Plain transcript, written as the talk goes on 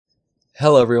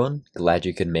Hello everyone, glad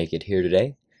you could make it here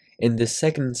today. In this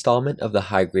second installment of the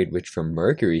high-grade Witch from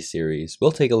Mercury series,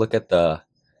 we'll take a look at the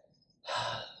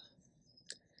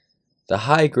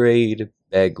high-grade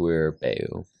Beguir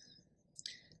Beu.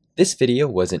 This video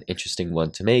was an interesting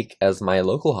one to make as my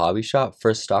local hobby shop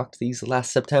first stocked these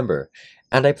last September,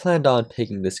 and I planned on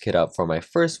picking this kit up for my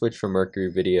first Witch from Mercury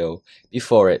video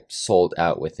before it sold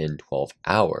out within 12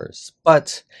 hours.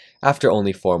 But after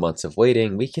only 4 months of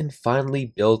waiting, we can finally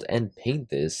build and paint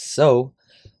this, so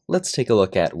let's take a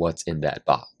look at what's in that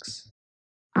box.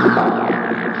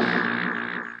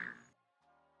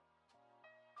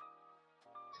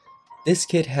 This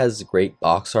kit has great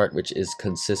box art which is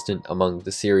consistent among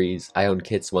the series. I own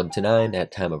kits 1 to 9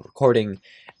 at time of recording,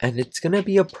 and it's gonna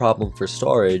be a problem for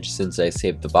storage since I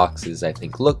saved the boxes I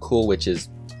think look cool, which is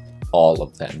all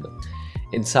of them.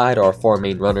 Inside are 4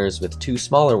 main runners with 2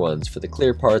 smaller ones for the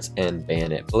clear parts and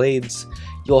bayonet blades.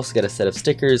 You also get a set of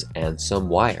stickers and some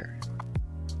wire.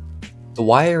 The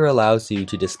wire allows you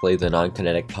to display the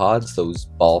non-kinetic pods, those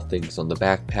ball things on the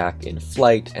backpack, in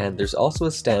flight, and there's also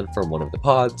a stand for one of the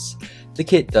pods. The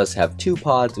kit does have 2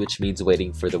 pods, which means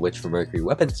waiting for the Witch from Mercury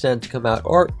weapon stand to come out,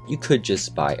 or you could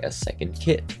just buy a second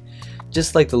kit.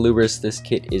 Just like the Lubris, this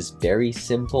kit is very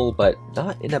simple, but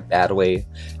not in a bad way.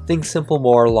 Think simple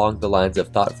more along the lines of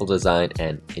thoughtful design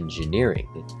and engineering.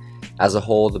 As a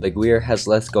whole, the Beguir has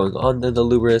less going on than the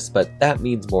Lubris, but that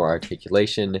means more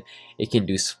articulation. It can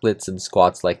do splits and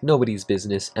squats like nobody's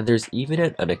business, and there's even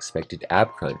an unexpected ab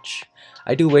crunch.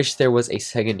 I do wish there was a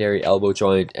secondary elbow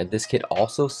joint, and this kit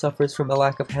also suffers from a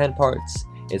lack of hand parts.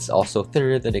 It's also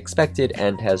thinner than expected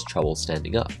and has trouble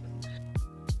standing up.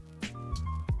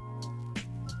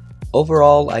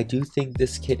 Overall, I do think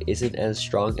this kit isn't as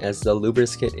strong as the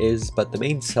Lubris kit is, but the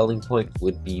main selling point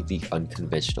would be the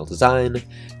unconventional design.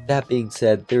 That being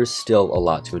said, there's still a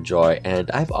lot to enjoy,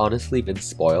 and I've honestly been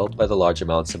spoiled by the large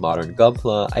amounts of modern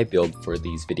Gunpla I build for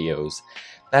these videos.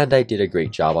 Bandai did a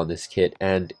great job on this kit,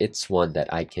 and it's one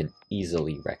that I can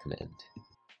easily recommend.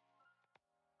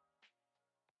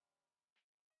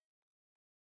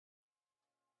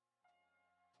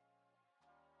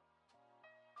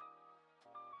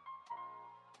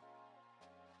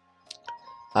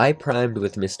 I primed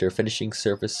with Mr. Finishing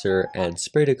Surfacer and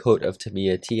sprayed a coat of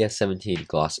Tamiya TS17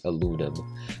 Gloss Aluminum.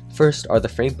 First are the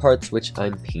frame parts, which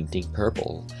I'm painting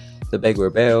purple. The Beguir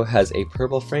Beu has a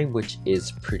purple frame which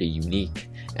is pretty unique,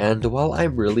 and while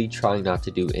I'm really trying not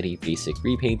to do any basic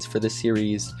repaints for this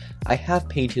series, I have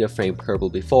painted a frame purple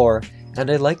before, and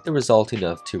I like the result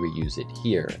enough to reuse it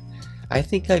here. I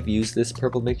think I've used this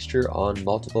purple mixture on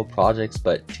multiple projects,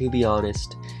 but to be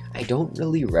honest, I don't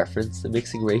really reference the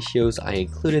mixing ratios I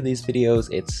include in these videos.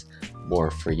 It's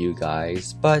more for you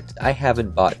guys, but I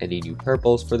haven't bought any new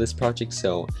purples for this project,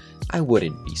 so I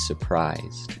wouldn't be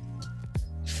surprised.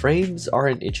 Frames are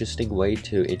an interesting way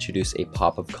to introduce a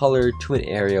pop of color to an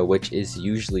area which is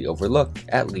usually overlooked,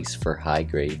 at least for high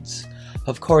grades.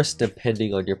 Of course,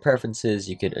 depending on your preferences,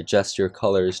 you can adjust your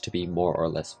colors to be more or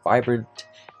less vibrant,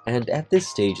 and at this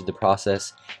stage in the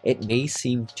process, it may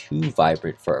seem too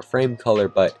vibrant for a frame color,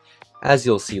 but as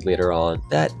you'll see later on,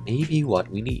 that may be what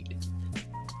we need.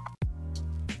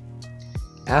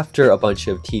 After a bunch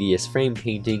of tedious frame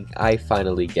painting, I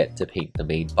finally get to paint the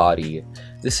main body.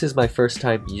 This is my first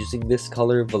time using this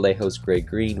color, Vallejo's Gray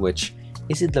Green, which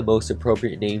isn't the most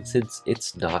appropriate name since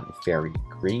it's not very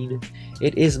green.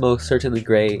 It is most certainly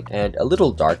gray and a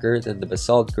little darker than the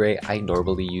basalt gray I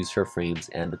normally use for frames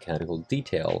and mechanical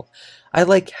detail. I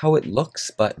like how it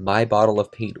looks, but my bottle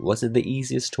of paint wasn't the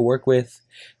easiest to work with,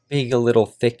 being a little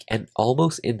thick and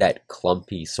almost in that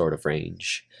clumpy sort of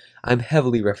range. I'm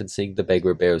heavily referencing the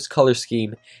Beguir Beu's color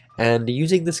scheme and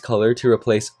using this color to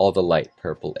replace all the light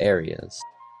purple areas.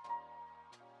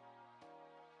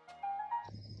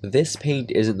 This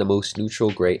paint isn't the most neutral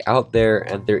gray out there,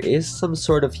 and there is some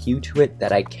sort of hue to it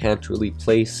that I can't really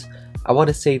place. I want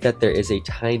to say that there is a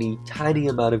tiny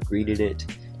amount of green in it,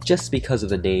 just because of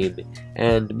the name,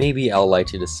 and maybe I'll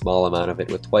lighten a small amount of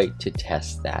it with white to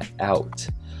test that out.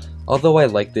 Although I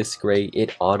like this gray,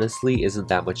 it honestly isn't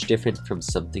that much different from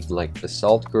something like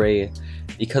basalt gray.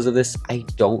 Because of this, I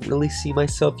don't really see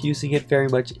myself using it very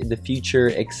much in the future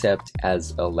except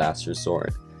as a last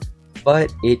resort.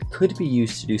 But it could be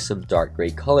used to do some dark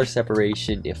gray color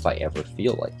separation if I ever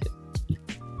feel like it.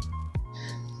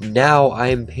 Now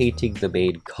I'm painting the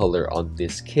main color on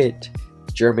this kit,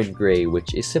 German gray,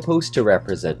 which is supposed to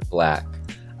represent black.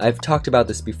 I've talked about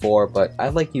this before, but I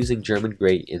like using German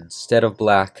gray instead of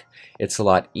black. It's a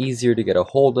lot easier to get a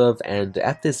hold of, and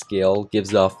at this scale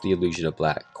gives off the illusion of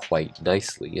black quite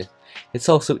nicely. It's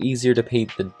also easier to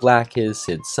paint than black is,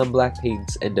 since some black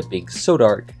paints end up being so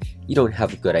dark you don't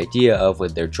have a good idea of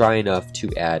when they're dry enough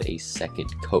to add a second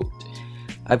coat.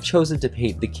 I've chosen to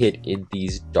paint the kit in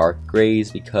these dark grays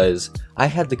because I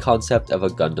had the concept of a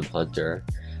Gundam hunter.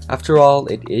 After all,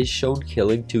 it is shown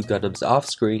killing 2 Gundams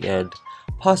off-screen and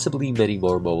possibly many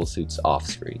more mobile suits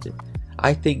off-screen.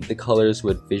 I think the colors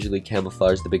would visually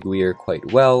camouflage the Beguir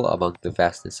quite well among the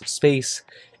vastness of space,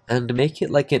 and make it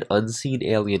like an unseen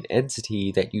alien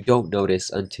entity that you don't notice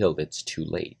until it's too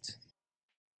late.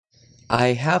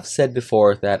 I have said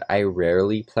before that I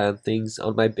rarely plan things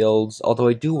on my builds, although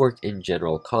I do work in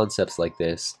general concepts like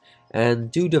this,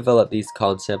 and do develop these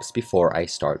concepts before I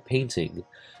start painting.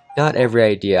 Not every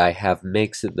idea I have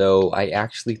makes it though. I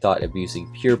actually thought of using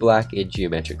pure black in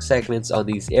geometric segments on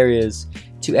these areas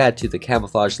to add to the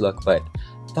camouflage look, but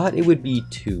thought it would be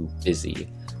too busy.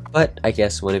 But I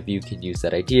guess one of you can use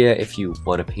that idea if you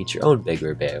want to paint your own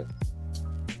Beguir Beu.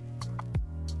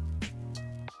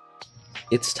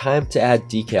 It's time to add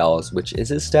decals, which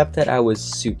is a step that I was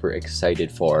super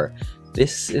excited for.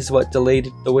 This is what delayed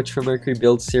the Witch From Mercury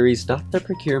build series, not the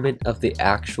procurement of the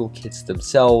actual kits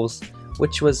themselves,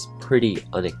 which was pretty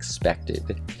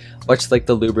unexpected. Much like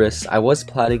the Lubris, I was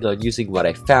planning on using what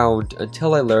I found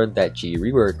until I learned that HG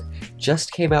Rework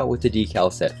just came out with the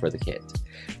decal set for the kit.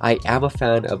 I am a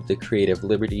fan of the creative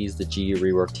liberties the HG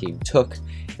Rework team took,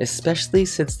 especially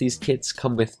since these kits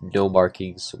come with no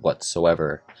markings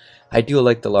whatsoever. I do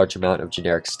like the large amount of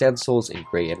generic stencils in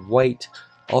gray and white,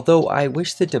 although I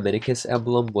wish the Dominicus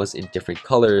emblem was in different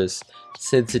colors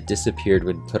since it disappeared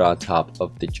when put on top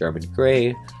of the German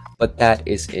gray, but that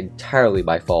is entirely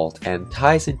my fault and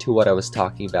ties into what I was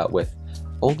talking about with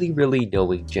only really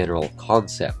knowing general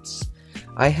concepts.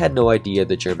 I had no idea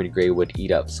the German gray would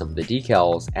eat up some of the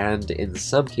decals, and in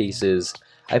some cases,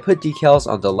 I put decals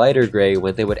on the lighter gray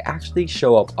when they would actually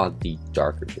show up on the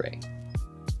darker gray.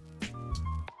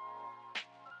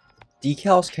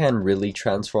 Decals can really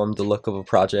transform the look of a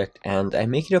project, and I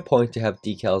make it a point to have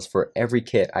decals for every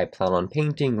kit I plan on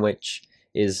painting, which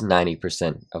is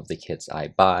 90% of the kits I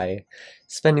buy.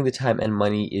 Spending the time and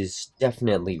money is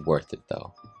definitely worth it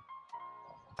though.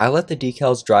 I let the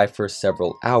decals dry for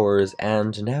several hours,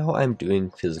 and now I'm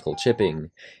doing physical chipping.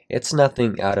 It's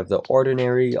nothing out of the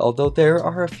ordinary, although there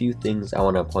are a few things I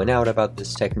want to point out about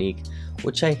this technique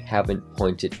which I haven't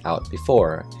pointed out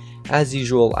before. As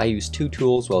usual, I use 2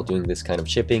 tools while doing this kind of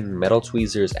chipping, metal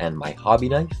tweezers and my hobby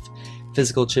knife.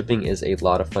 Physical chipping is a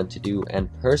lot of fun to do, and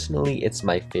personally it's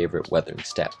my favorite weathering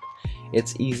step.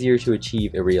 It's easier to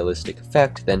achieve a realistic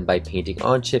effect than by painting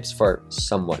on chips for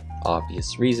somewhat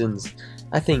obvious reasons.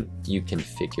 I think you can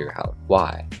figure out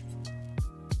why.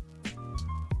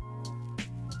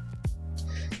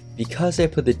 Because I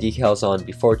put the decals on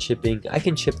before chipping, I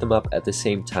can chip them up at the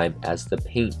same time as the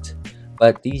paint.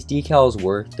 But these decals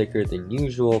were thicker than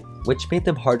usual, which made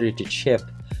them harder to chip,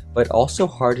 but also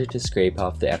harder to scrape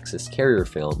off the excess carrier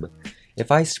film. If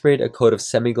I sprayed a coat of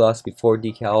semi-gloss before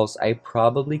decals, I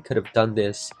probably could have done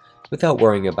this without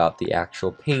worrying about the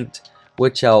actual paint,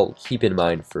 which I'll keep in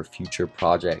mind for future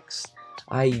projects.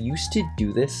 I used to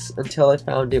do this until I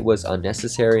found it was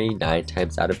unnecessary 9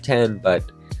 times out of 10, but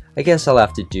I guess I'll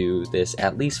have to do this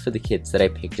at least for the kits that I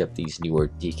picked up these newer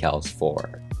decals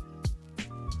for.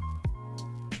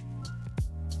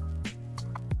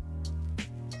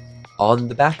 On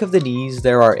the back of the knees,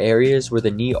 there are areas where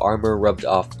the knee armor rubbed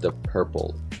off the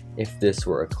purple. If this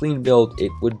were a clean build,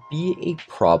 it would be a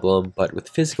problem, but with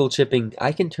physical chipping,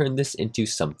 I can turn this into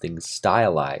something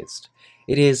stylized.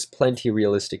 It is plenty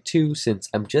realistic too, since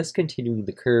I'm just continuing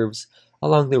the curves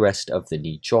along the rest of the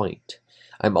knee joint.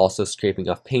 I'm also scraping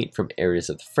off paint from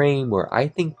areas of the frame where I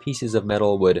think pieces of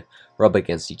metal would rub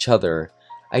against each other.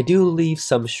 I do leave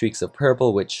some streaks of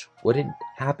purple, which wouldn't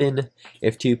happen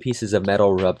if 2 pieces of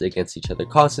metal rubbed against each other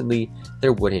constantly.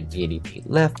 There wouldn't be any paint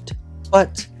left,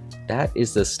 but that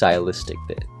is the stylistic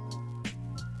bit.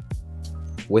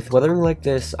 With weathering like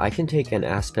this, I can take an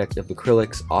aspect of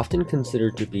acrylics often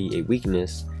considered to be a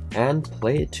weakness and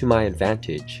play it to my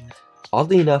advantage.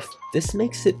 Oddly enough, this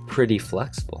makes it pretty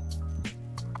flexible.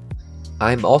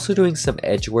 I'm also doing some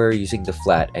edge wear using the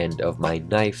flat end of my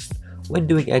knife. When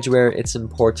doing edge wear, it's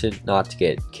important not to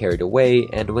get carried away,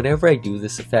 and whenever I do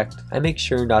this effect, I make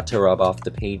sure not to rub off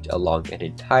the paint along an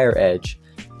entire edge,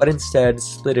 but instead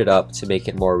split it up to make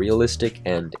it more realistic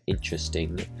and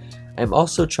interesting. I'm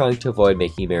also trying to avoid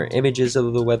making mirror images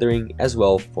of the weathering as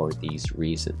well for these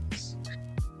reasons.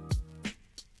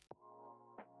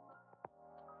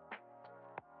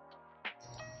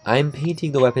 I'm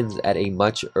painting the weapons at a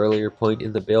much earlier point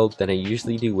in the build than I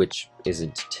usually do, which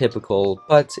isn't typical,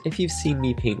 but if you've seen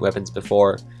me paint weapons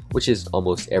before, which is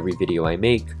almost every video I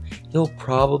make, you'll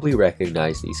probably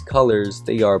recognize these colors.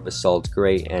 They are Basalt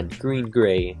Gray and Green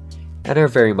Gray, and are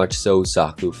very much so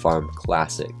Zaku Farm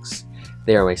classics.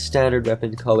 They are my standard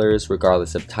weapon colors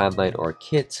regardless of timeline or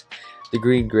kit. The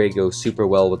green gray goes super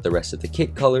well with the rest of the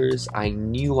kit colors. I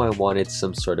knew I wanted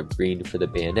some sort of green for the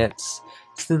bayonets,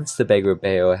 since the Beguir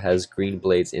Beu has green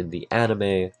blades in the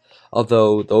anime,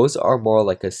 although those are more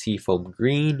like a seafoam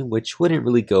green, which wouldn't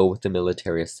really go with the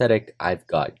military aesthetic I've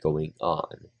got going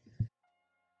on.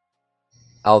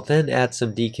 I'll then add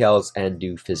some decals and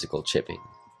do physical chipping.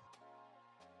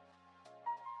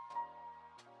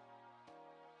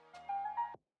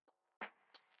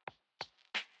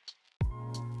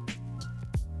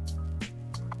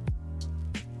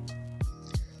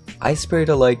 I sprayed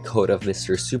a light coat of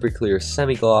Mr. Super Clear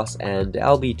Semi-Gloss, and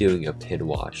I'll be doing a pin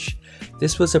wash.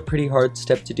 This was a pretty hard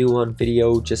step to do on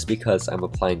video just because I'm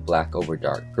applying black over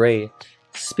dark gray.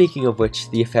 Speaking of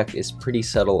which, the effect is pretty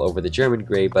subtle over the German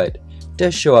gray, but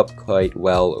does show up quite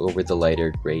well over the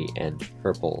lighter gray and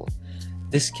purple.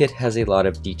 This kit has a lot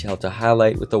of detail to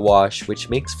highlight with the wash, which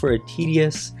makes for a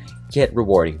tedious yet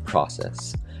rewarding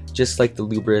process. Just like the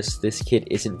Lubris, this kit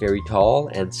isn't very tall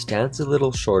and stands a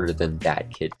little shorter than that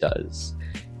kit does.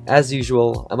 As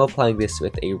usual, I'm applying this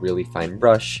with a really fine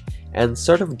brush and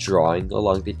sort of drawing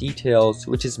along the details,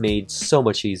 which is made so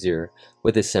much easier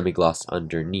with a semi-gloss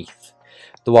underneath.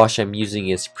 The wash I'm using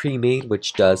is pre-made,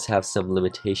 which does have some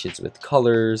limitations with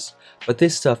colors, but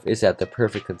this stuff is at the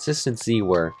perfect consistency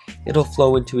where it'll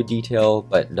flow into a detail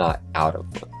but not out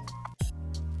of one.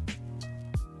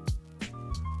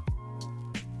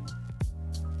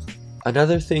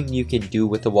 Another thing you can do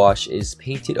with the wash is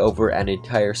paint it over an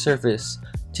entire surface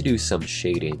to do some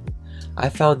shading. I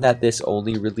found that this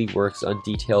only really works on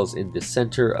details in the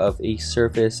center of a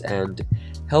surface and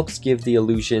helps give the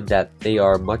illusion that they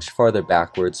are much farther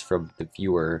backwards from the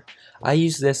viewer. I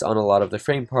use this on a lot of the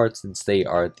frame parts since they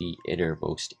are the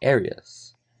innermost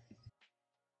areas.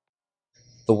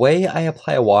 The way I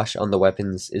apply a wash on the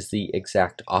weapons is the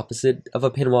exact opposite of a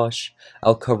pin wash.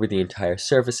 I'll cover the entire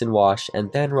surface in wash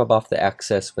and then rub off the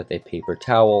excess with a paper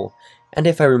towel, and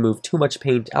if I remove too much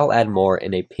paint, I'll add more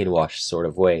in a pin wash sort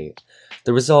of way.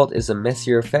 The result is a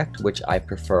messier effect, which I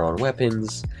prefer on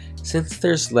weapons, since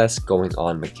there's less going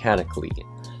on mechanically.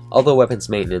 Although weapons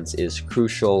maintenance is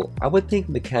crucial, I would think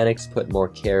mechanics put more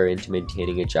care into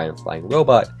maintaining a giant flying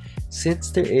robot,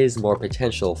 since there is more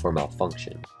potential for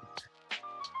malfunction.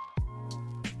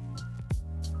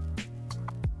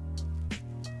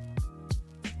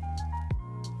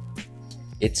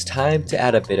 It's time to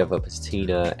add a bit of a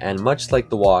patina, and much like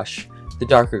the wash, the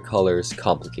darker colors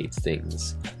complicates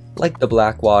things. Like the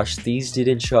black wash, these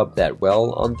didn't show up that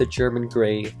well on the German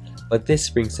gray, but this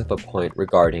brings up a point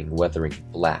regarding weathering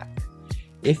black.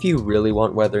 If you really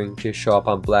want weathering to show up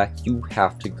on black, you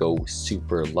have to go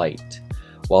super light.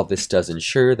 While this does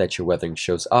ensure that your weathering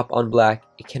shows up on black,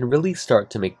 it can really start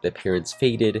to make the appearance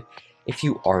faded if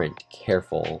you aren't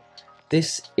careful.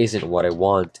 This isn't what I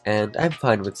want, and I'm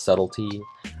fine with subtlety.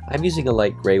 I'm using a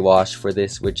light gray wash for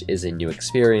this, which is a new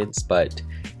experience, but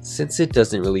since it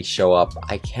doesn't really show up,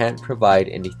 I can't provide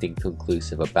anything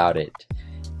conclusive about it.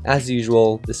 As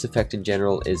usual, this effect in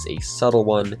general is a subtle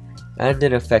one, and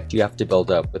an effect you have to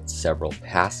build up with several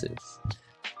passes.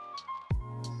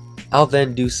 I'll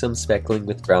then do some speckling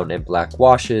with brown and black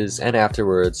washes, and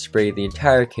afterwards spray the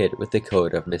entire kit with a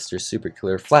coat of Mr. Super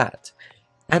Clear Flat.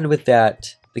 And with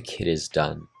that, the kit is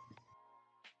done.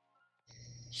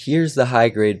 Here's the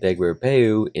high-grade Beguir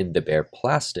Beu in the bare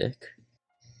plastic,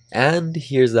 and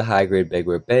here's the high-grade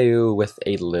Beguir Beu with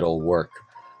a little work.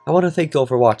 I want to thank you all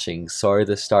for watching. Sorry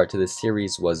the start to this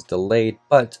series was delayed,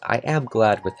 but I am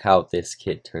glad with how this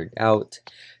kit turned out.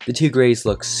 The two grays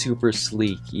look super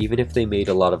sleek, even if they made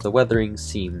a lot of the weathering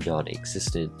seem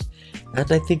non-existent, and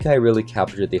I think I really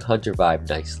captured the hunter vibe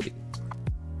nicely.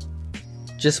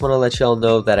 Just want to let y'all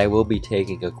know that I will be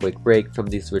taking a quick break from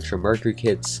these Witch From Mercury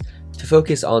kits to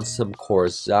focus on some core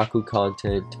Zaku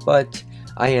content, but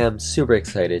I am super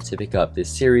excited to pick up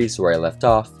this series where I left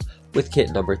off, with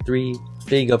kit number 3,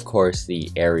 being of course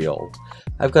the Aerial.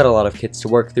 I've got a lot of kits to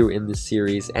work through in this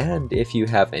series, and if you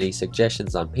have any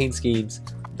suggestions on paint schemes,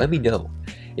 let me know.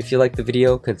 If you like the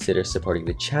video, consider supporting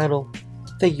the channel.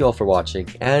 Thank you all for watching,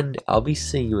 and I'll be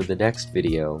seeing you in the next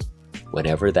video,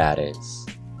 whenever that is.